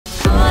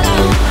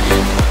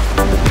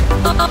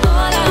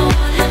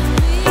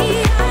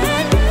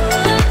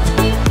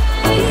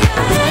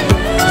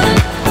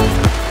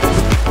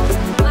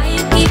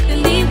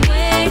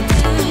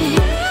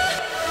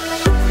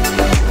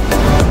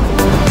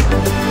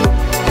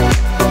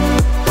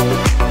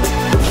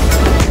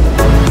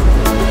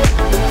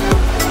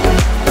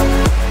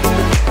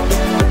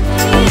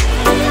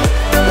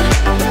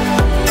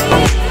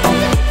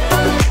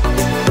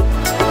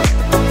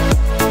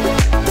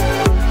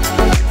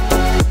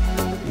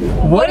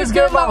What is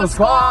good, Mama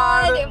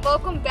Squad? And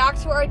welcome back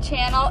to our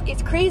channel.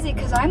 It's crazy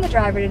because I'm the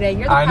driver today.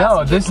 You're the passenger. I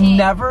know, this king.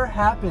 never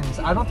happens.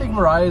 I don't think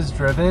Mariah's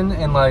driven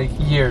in like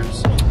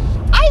years.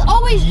 I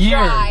always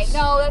drive.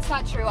 No, that's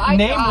not true.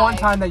 Name one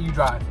time that you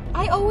drive.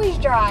 I always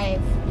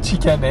drive. She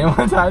can't name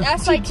one time.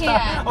 Yes, I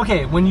can.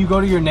 Okay, when you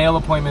go to your nail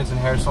appointments and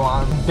hair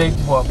salon, big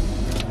whoop.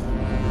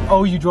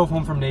 Oh, you drove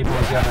home from Naples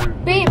the other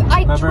Babe,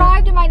 I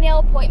drive to my nail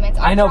appointments.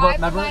 I know, but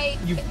remember,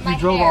 you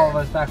drove all of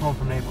us back home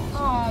from Naples.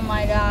 Oh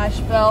my gosh,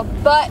 Bill.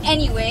 But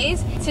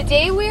anyways,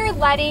 today we're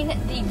letting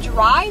the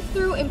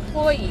drive-through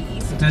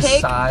employees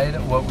decide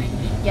what we eat.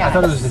 Yes. I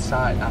thought it was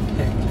decide, not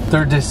pick.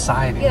 They're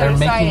deciding. Yeah, they're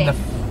making the...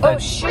 Oh,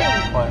 shoot.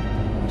 What?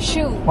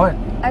 Shoot. What?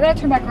 I gotta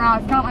turn back around.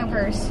 I forgot my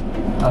purse.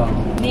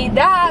 Oh. Need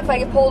that if I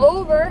get pulled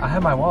over. I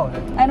have my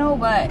wallet. I know,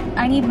 but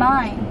I need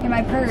mine in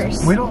my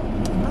purse. We don't...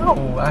 No,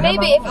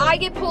 Baby, if I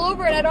get pulled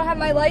over and I don't have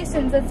my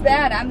license, that's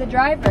bad. I'm the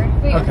driver.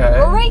 Okay.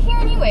 We're right here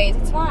anyways.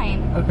 It's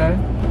fine. Okay.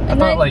 I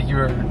thought like you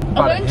were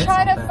about I'm gonna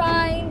try to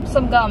find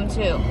some gum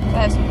too.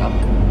 I have some gum.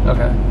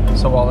 Okay.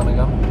 So wallet and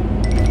gum?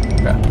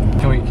 Okay.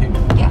 Can we keep?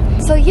 Yeah.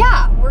 So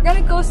yeah, we're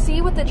gonna go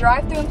see what the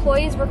drive-thru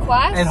employees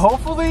request. And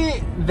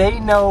hopefully they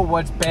know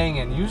what's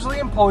banging. Usually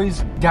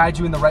employees guide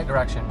you in the right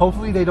direction.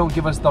 Hopefully they don't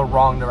give us the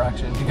wrong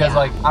direction. Because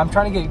like, I'm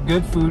trying to get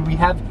good food. We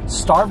have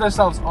starved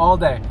ourselves all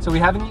day. So we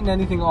haven't eaten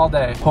anything all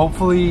day.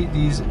 Hopefully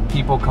these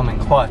people come in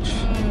clutch.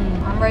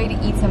 I'm ready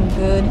to eat some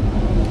good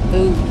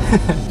food.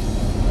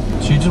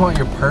 So you just want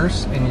your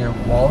purse and your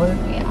wallet?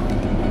 Yeah.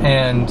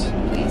 And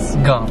please.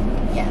 Gum?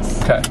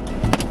 Yes. Okay.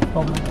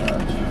 Oh my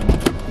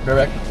gosh. Go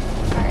back.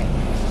 Alright.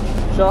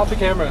 Shut off the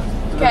camera.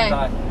 Okay.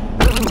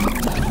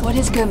 What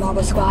is good,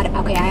 Marble Squad?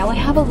 Okay, I only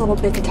have a little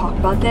bit to talk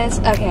about this.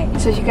 Okay,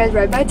 so as you guys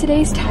read by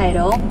today's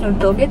title, when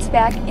Bill gets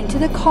back into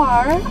the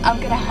car, I'm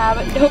gonna have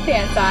no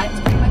pants on. It's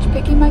pretty much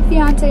picking my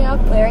fiance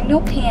up, wearing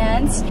no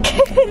pants.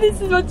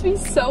 This is about to be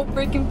so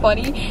freaking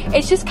funny.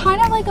 It's just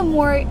kind of like a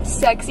more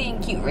sexy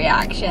and cute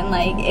reaction.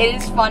 Like, it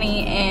is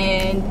funny,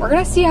 and we're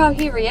gonna see how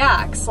he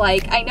reacts.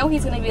 Like, I know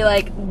he's gonna be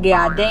like,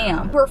 God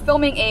damn. We're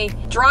filming a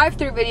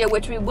drive-through video,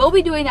 which we will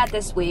be doing that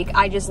this week.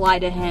 I just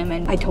lied to him,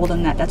 and I told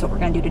him that that's what we're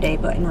gonna do today,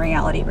 but in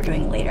reality, we're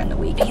doing it later in the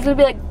week. He's gonna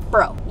be like,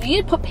 bro, you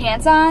need to put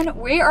pants on.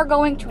 We are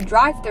going to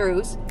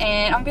drive-throughs,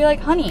 and I'm gonna be like,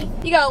 honey,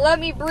 you gotta let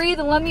me breathe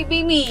and let me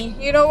be me.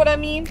 You know what I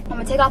mean? I'm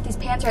gonna take off these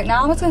pants right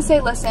now. I'm just gonna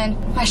say, listen,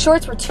 my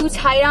shorts were too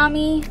tight on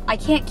me. I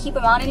can't keep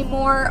them on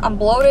anymore. I'm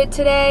bloated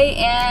today,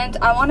 and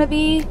I wanna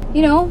be,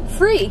 you know,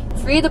 free.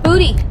 Free of the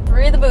booty.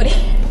 Free of the booty.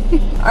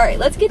 All right,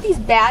 let's get these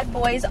bad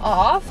boys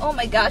off. Oh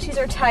my gosh, these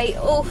are tight.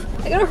 Oh,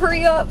 I gotta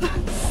hurry up.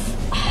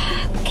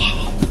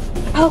 Okay.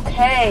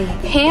 Okay,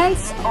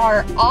 pants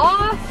are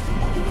off.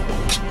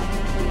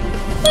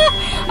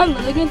 I'm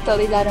literally gonna throw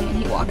these at him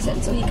and he walks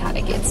in, so he kind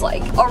of gets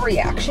like a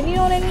reaction, you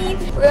know what I mean?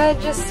 We're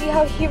gonna just see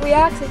how he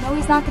reacts. I know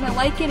he's not gonna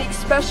like it,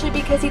 especially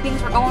because he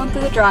thinks we're going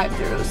through the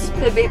drive-thrus.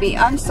 But baby,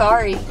 I'm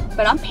sorry,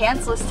 but I'm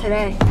pantsless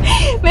today.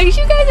 Make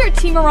sure you guys are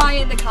Team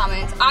Mariah in the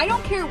comments. I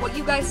don't care what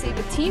you guys say,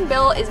 but Team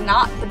Bill is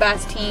not the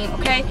best team,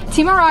 okay?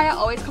 Team Mariah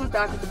always comes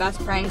back with the best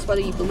pranks,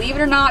 whether you believe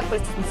it or not,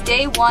 but since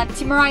day one,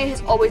 Team Mariah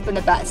has always been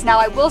the best. Now,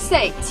 I will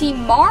say,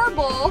 Team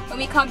Marble, when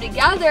we come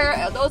together,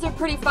 those are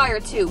pretty fire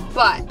too,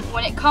 but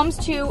when it comes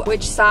to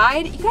which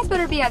side, you guys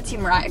better be on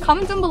Team Mariah.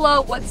 Comment down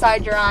below what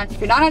side you're on. If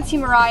you're not on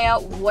Team Mariah,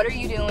 what are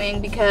you doing?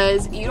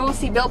 Because you don't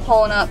see Bill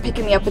pulling up,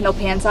 picking me up with no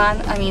pants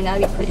on. I mean,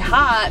 that'd be pretty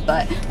hot,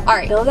 but all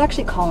right, Bill's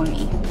actually calling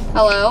me.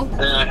 Hello?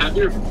 I have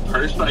your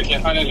purse, but I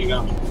can't find any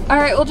gum. All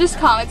right, well, just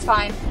come. It's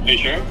fine. Are you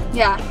sure?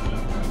 Yeah.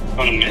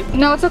 Want a minute?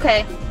 No, it's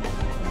okay.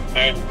 All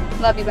right.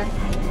 Love you, bye.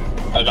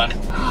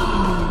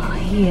 Bye-bye.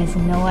 He has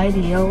no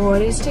idea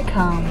what is to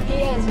come. He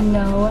has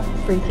no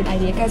freaking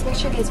idea. Guys, make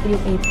sure you give this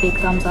video a big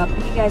thumbs up.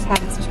 If you guys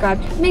haven't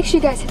subscribed, make sure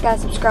you guys hit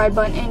that subscribe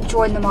button and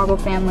join the Marble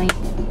family.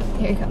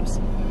 Here he comes.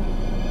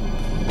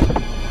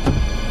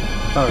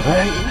 All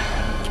right.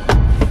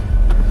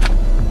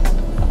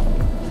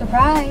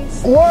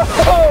 Surprise.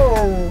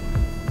 Whoa!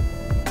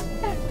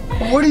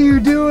 What are you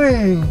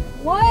doing?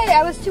 What?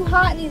 I was too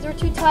hot and these were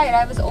too tight.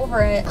 I was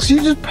over it. So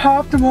you just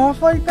popped them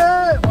off like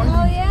that?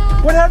 Oh yeah.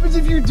 What happens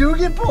if you do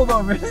get pulled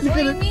over? What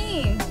do you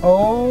mean?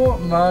 Oh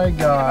my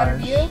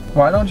gosh.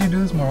 Why don't you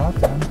do this more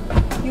often?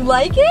 You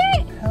like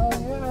it? Hell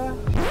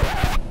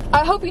yeah.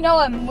 I hope you know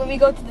when we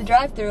go to the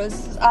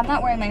drive-thrus, I'm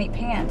not wearing any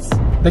pants.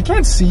 They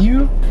can't see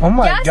you? Oh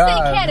my god. Yes,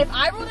 they can. If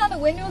I roll down the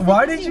windows,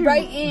 they can see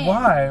right in.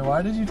 Why?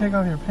 Why did you take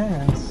off your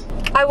pants?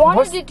 I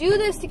wanted to do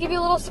this to give you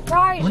a little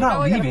surprise. We're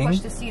not leaving. Gotta push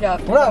the seat up.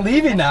 We're not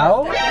leaving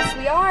now. Yes,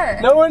 we are.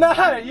 No, we're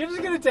not. You're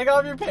just gonna take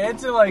off your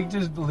pants and like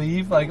just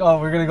leave? Like, oh,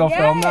 we're gonna go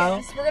film now?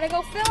 Yes, we're gonna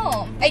go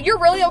film. And you're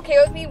really okay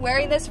with me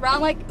wearing this around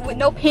like with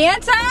no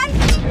pants on?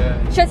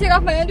 Yeah. Should I take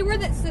off my underwear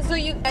so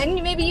you,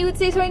 and maybe you would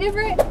say something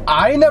different?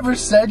 I never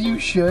said you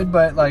should,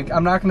 but like,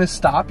 I'm not gonna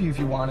stop you if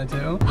you wanted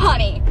to.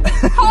 Honey,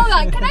 hold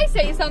on, can I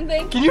say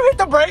something? Can you hit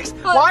the brakes?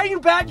 Why are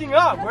you backing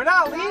up? We're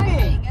not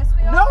leaving. Yes, we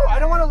we are. No, I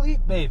don't want to leave.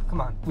 Babe,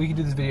 come on. We can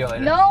do this video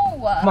later. No.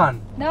 Come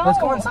on. No. Let's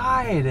go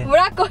inside. We're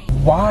not going.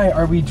 Why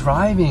are we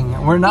driving?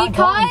 We're not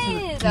going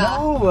to. Because.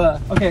 No.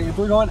 Okay, if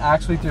we're going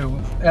actually through,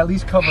 at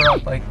least cover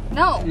up. Like.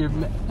 No.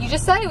 You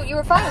just said you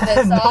were fine with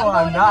this. So no,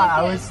 I'm not. Like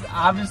I was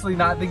obviously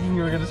not thinking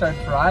you were going to start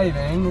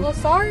driving. Well,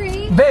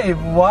 sorry. Babe,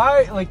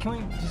 why? Like, can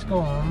we just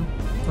go home,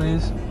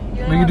 please? We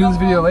can do this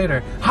video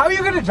later. How are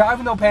you gonna drive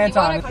with no pants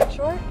on? You want to cut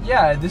short?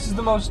 Yeah, this is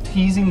the most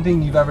teasing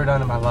thing you've ever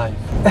done in my life.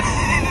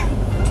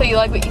 So you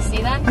like what you see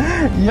then?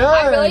 Yes.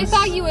 I really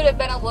thought you would have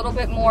been a little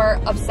bit more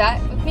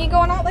upset with me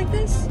going out like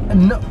this.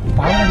 No,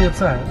 why would I be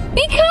upset?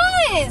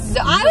 Because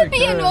I would be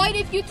good. annoyed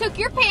if you took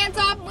your pants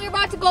off and we were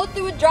about to go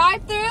through a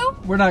drive-through.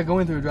 We're not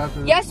going through a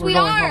drive-through. Yes, we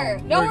going are.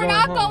 home. No, we're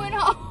not going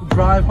home.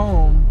 Drive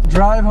home.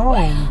 Drive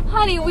home.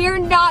 Honey, we're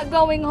not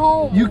going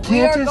home. You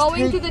can't we are just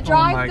going to the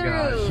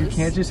drive-throughs. Oh my gosh, you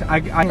can't just.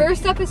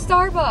 First up is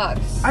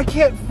Starbucks. I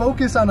can't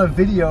focus on a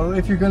video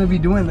if you're gonna be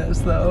doing this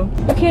though.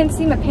 You can't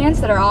see my pants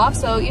that are off,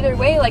 so either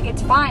way, like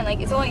it's fine. Like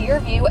it's only your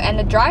view and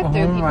the drive-through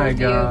people's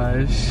view. Oh my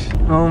gosh.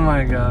 Oh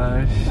my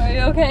gosh. Are you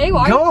okay?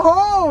 Why? Go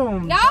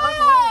home. No,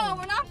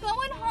 we're not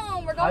going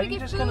home. We're going to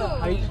get food. How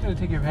are you just gonna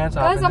take your pants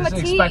off Because and I'm just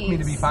a expect me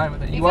to tease. be fine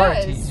with it? You Because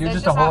are a tease. You're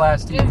that's just a whole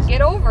ass Just tease.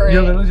 get over it.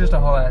 You're literally just a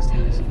whole ass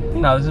tease.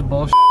 No, this is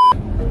bullshit.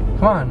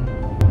 Come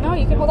on. No,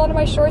 you can hold on to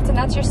my shorts and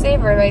that's your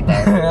saver right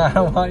there. I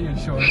don't want your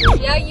shorts.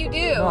 Yeah, you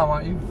do. No, I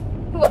want you.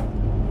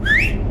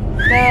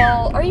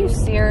 Bill, are you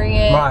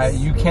serious? Mariah,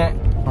 you can't.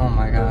 Oh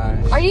my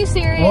gosh. Are you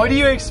serious? What do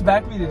you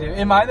expect me to do?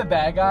 Am I the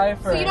bad guy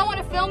for? So you don't want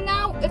to film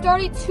now? It's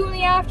already 2 in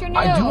the afternoon.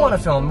 I do want to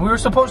film. We were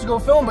supposed to go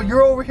film, but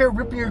you're over here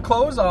ripping your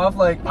clothes off.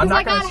 Like, Because I'm not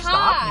I got gonna stop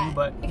hot. you,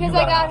 but Because you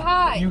I got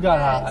hot. You got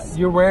Yes. hot.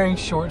 You're wearing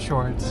short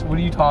shorts. What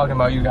are you talking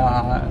about? You got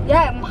hot.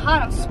 Yeah, I'm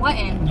hot. I'm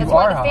sweating. That's You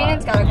why are the hot.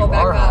 fans gotta go You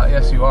back are up. hot.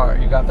 Yes, you are.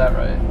 You got that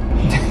right.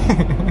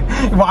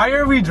 Why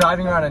are we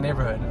driving around a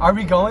neighborhood? Are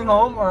we going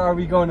home or are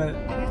we going to I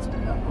guess we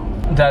go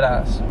home. dead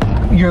ass?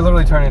 You're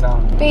literally turning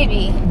on.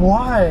 Baby.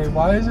 Why?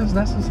 Why is this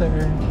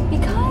necessary?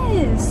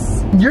 Because.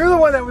 You're the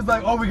one that was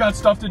like, oh, we got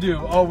stuff to do.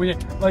 Oh, we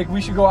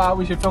should go out.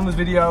 We should film this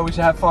video. We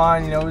should have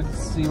fun. You know,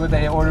 see what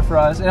they order for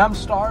us. And I'm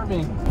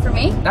starving. For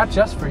me? Not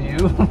just for you.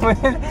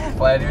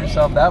 Flatter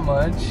yourself that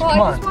much. Well,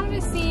 Come I on. just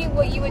wanted to see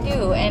what you would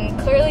do, and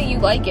clearly you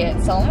like it.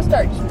 So I'm gonna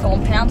start just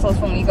going pantsless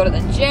when we go to the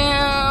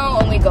gym,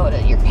 when we go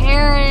to your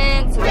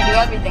parents, when we do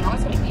everything. I'm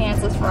just gonna be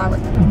pantsless forever.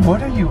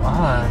 What are you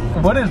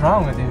on? What is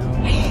wrong with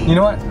you? You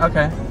know what?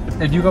 Okay.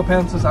 If you go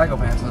pantsless, I go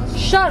pantsless.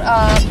 Shut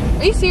up.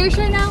 Are you serious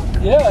right now?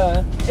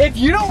 Yeah. If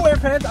you don't wear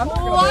pants, I'm not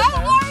gonna wear What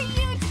pants.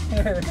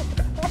 are you?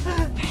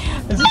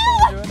 Is this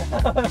what we're doing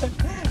now?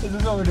 Is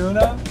this what we're doing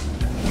now?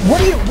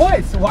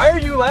 What? Why are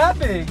you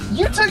laughing?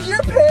 You took your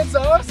pants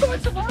off, so I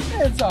took my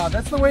pants off.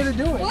 That's the way to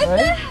do it, What right?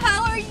 the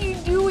hell are you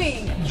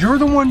doing? You're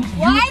the one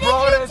Why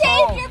brought did you us take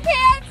home. your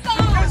pants off?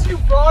 Because you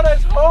brought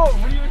us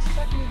home. What do you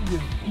expect me to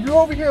do? You're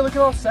over here looking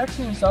all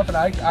sexy and stuff, and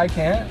I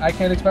can't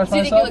express Do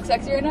you think myself. you look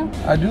sexy right now?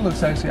 I do look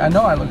sexy. I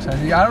know I look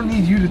sexy. I don't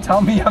need you to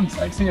tell me I'm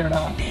sexy or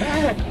not.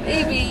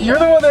 Baby. You're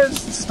the one that I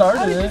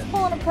started was it. just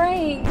pulling a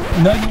prank.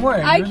 No, you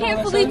weren't. I You're the can't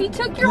one that believe said you it.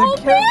 took your The whole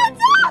camera-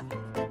 pants off.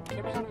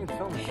 Camera's not even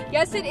filming.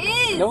 Yes, it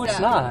is. No, it's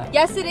not.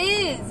 Yes, it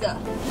is.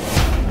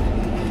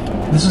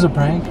 This is a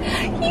prank?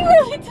 You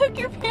really took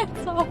your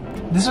pants off.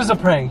 This is a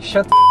prank.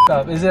 Shut the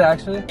up. Is it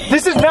actually?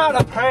 This is not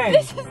a prank.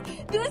 This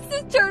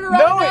is turn around.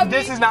 No, at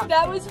this me. is not-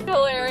 That was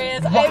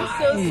hilarious. Why? I'm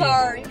so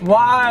sorry.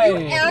 Why?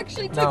 You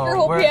actually took your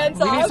whole pants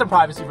We need off. some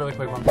privacy really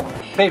quick, Mom.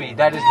 Baby,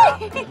 that is not.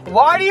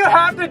 Why do you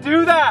have to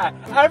do that?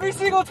 Every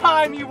single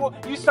time you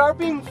start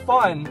being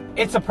fun,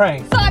 it's a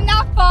prank. So I'm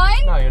not fun?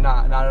 No, you're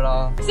not. Not at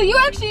all. So you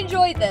actually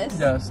enjoyed this?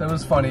 Yes, it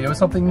was funny. It was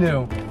something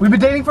new. We've been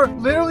dating for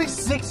literally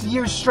 6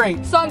 years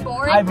straight. So I'm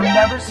boring? I've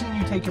never seen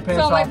you take your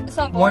pants So I'm off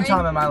boring? one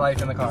time in my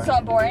life in the car. So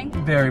I'm boring?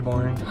 Very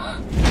boring.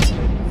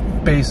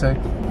 Basic.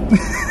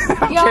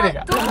 I'm Yo,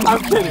 kidding. don't-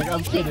 I'm kidding.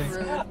 I'm kidding.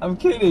 I'm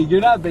kidding.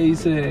 You're not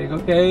basic,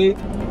 okay?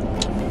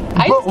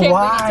 I just can't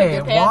why? believe you took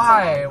your pants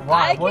Why? off.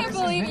 Why? I What can't is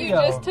this believe you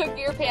video? just took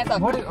your pants off.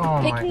 What is-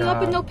 oh my Picking up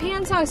God. with no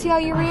pants on, see how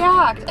you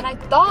react. And I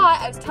thought,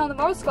 I was telling the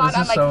motor squad, This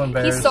I'm is like, so he's so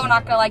embarrassing.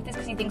 not gonna like this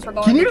because he thinks we're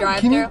going to drive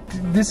through.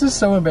 This is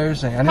so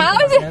embarrassing. I need How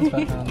to is put my it?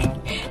 pants back on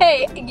now.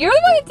 Hey, you're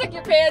the one that took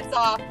your pants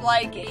off.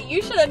 Like,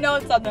 you should have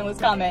known something was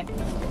coming.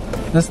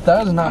 That is not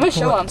I'm gonna cool.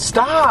 show 'em.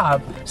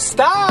 Stop!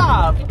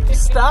 Stop!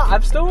 Stop!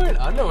 I'm still wearing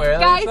underwear.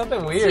 Guys, That's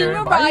nothing weird.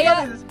 Team Why you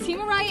Mariah, gotta- Team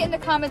Mariah in the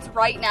comments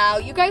right now.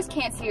 You guys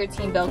can't see your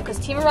Team Bill because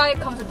Team Mariah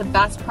comes with the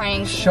best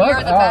pranks. Shut we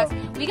are the up.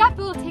 best. We got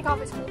Bill to take off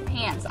his whole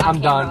pants. On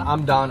I'm done. camera.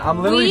 I'm done.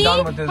 I'm literally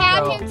done with this. We had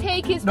bro. him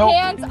take his Nope.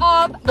 pants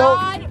off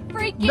Nope. on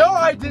freaking No,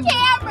 I didn't.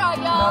 camera,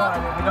 No, y'all. I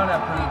didn't. We don't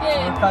have proof. You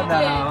did. We're cutting You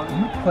that did.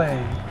 out. You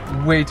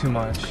play way too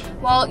much.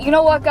 Well, you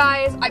know what,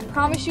 guys? I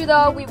promise you,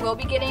 though, we will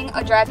be getting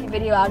a drafty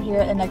video out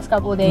here in the next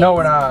couple of days. No,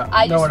 we're not.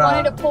 I No, just we're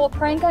wanted not. to pull a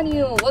prank on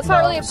you. Well, it's not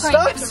really a prank,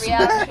 Stop it's a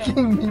reaction.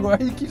 smacking me. Why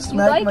do you keep You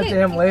smacking like my it?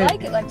 damn You leg?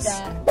 like it like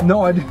that.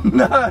 No, I did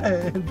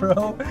not,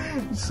 bro.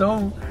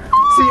 So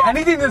See,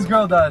 anything this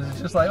girl does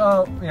is just like,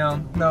 oh, you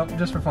know, no,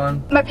 just for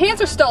fun. My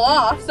pants are still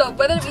off, so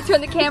whether we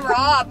turn the camera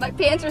off, my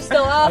pants are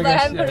still off. I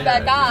haven't put it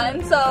back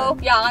on, so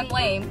yeah, I'm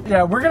lame.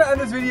 Yeah, we're gonna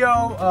end this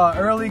video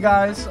early,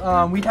 guys.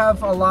 We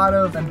have a lot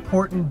of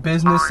important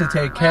business to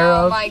take care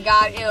of. Oh my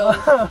god,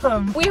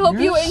 ew. We hope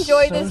you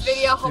enjoyed this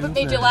video. Hope it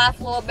made you laugh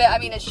a little bit. I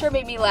mean, it sure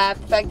made me laugh,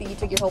 the fact that you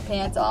took your whole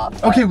pants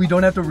off. But... Okay, we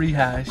don't have to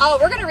rehash. Oh,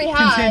 we're gonna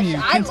rehash. Continue.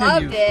 I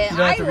loved it.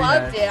 I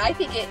loved it. I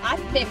think I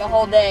made my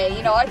whole day.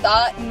 You know, I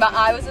thought my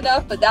eye was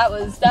enough, but that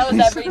was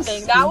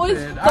everything. That was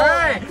fun.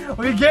 Alright,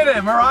 we get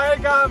it. Mariah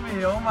got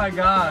me. Oh my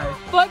gosh.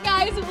 But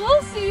guys,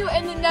 we'll see you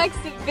in the next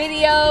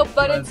video.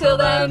 But until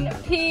then,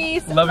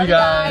 peace. Love you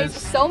guys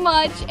so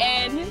much,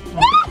 and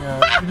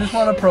yeah, you just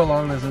want to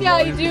prolong this. Yeah,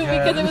 you do,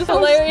 because it was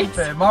hilarious.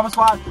 Stupid. Mama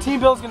Squad, Team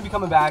Bill's gonna be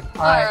coming back.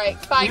 Alright,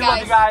 bye guys. Love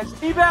you guys.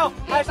 Team Bill.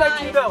 Hashtag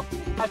Team Bill.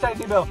 Hashtag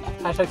Team Bill.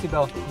 Hashtag Team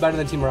Bill. Better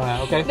than Team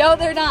Mariah, okay? No,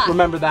 they're not.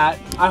 Remember that.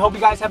 I hope you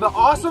guys have an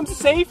awesome,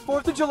 safe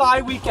 4th of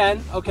July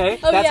weekend, okay?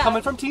 Oh, That's yeah.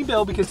 coming from Team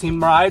Bill because Team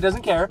Mariah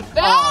doesn't care.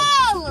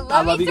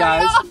 I love you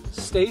guys.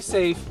 Stay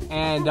safe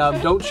and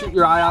don't shoot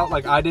your eye out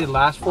like I did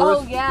last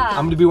 4th. Oh, yeah.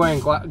 I'm gonna be wearing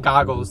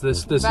goggles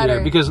this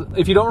year because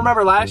if you don't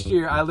remember last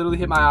year, I literally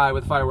hit my eye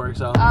with fireworks.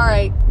 So. All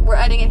right, we're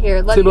ending it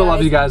here. Love you guys.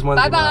 Love you guys.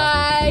 Bye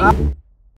bye.